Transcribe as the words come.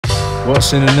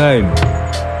What's in a name?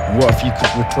 And what if you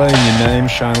could reclaim your name,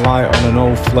 shine light on an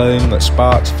old flame, let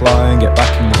sparks fly and get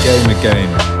back in the game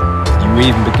again? Can you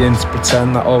even begin to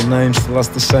pretend that old name still has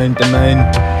the same domain?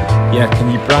 Yeah, can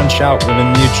you branch out with a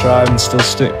new tribe and still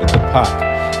stick with the pack?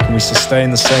 Can we sustain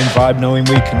the same vibe knowing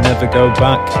we can never go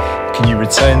back? Can you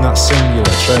retain that singular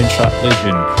train track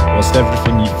vision, whilst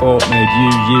everything you thought made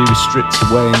you is stripped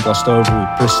away and glossed over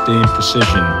with pristine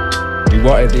precision? We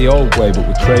wanted the old way, but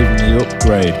we're craving the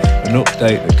upgrade, an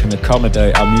update that can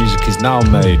accommodate how music is now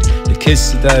made. The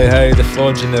kids today, hey, they're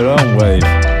forging their own wave,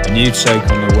 a new take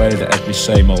on the way that every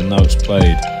same old note's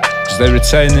played. Cause they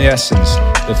retain the essence,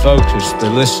 they're focused, they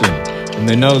listen, and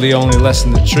they know the only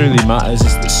lesson that truly matters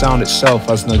is that sound itself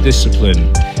has no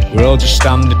discipline. We're all just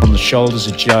standing on the shoulders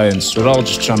of giants, we're all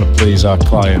just trying to please our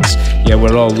clients. Yeah,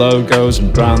 we're all logos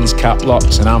and brands, cap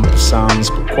locks and ampersands,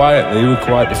 but quietly we're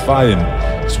quite defiant,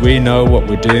 cause we know what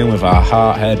we're doing with our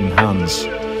heart, head and hands.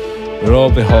 We're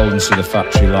all beholden to the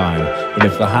factory line, but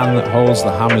if the hand that holds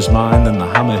the hammer's mine, then the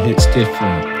hammer hits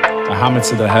different. A hammer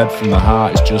to the head from the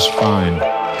heart is just fine.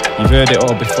 You've heard it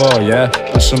all before, yeah?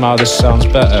 But somehow this sounds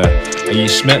better. Are you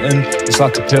smitten? It's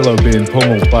like a pillow being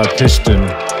pummeled by a piston,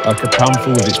 like a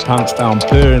panther with its pants down,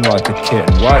 purring like a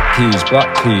kitten. White keys,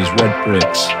 black keys, red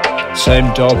bricks.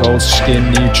 Same dog, old skin,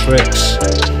 new tricks.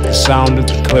 The sound of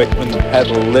the click when the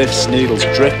pedal lifts, needles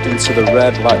drift into the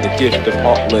red like the gift of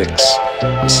hot licks.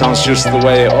 It sounds just the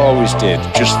way it always did,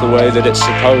 just the way that it's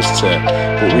supposed to.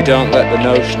 But we don't let the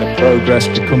notion of progress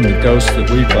become the ghost that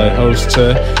we play host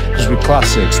to. Cause we're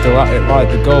classic, still at it like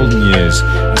the golden years,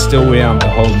 and still we aren't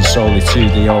beholden solely to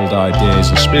the old ideas.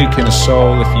 And speaking of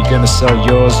soul, if you're gonna sell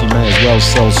yours, you may as well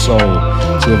sell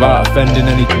soul. So without offending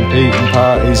any competing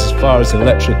parties, as far as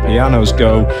electric pianos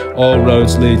go, all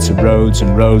roads lead to Rhodes,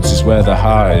 and Rhodes is where the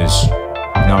heart is.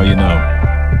 Now you know.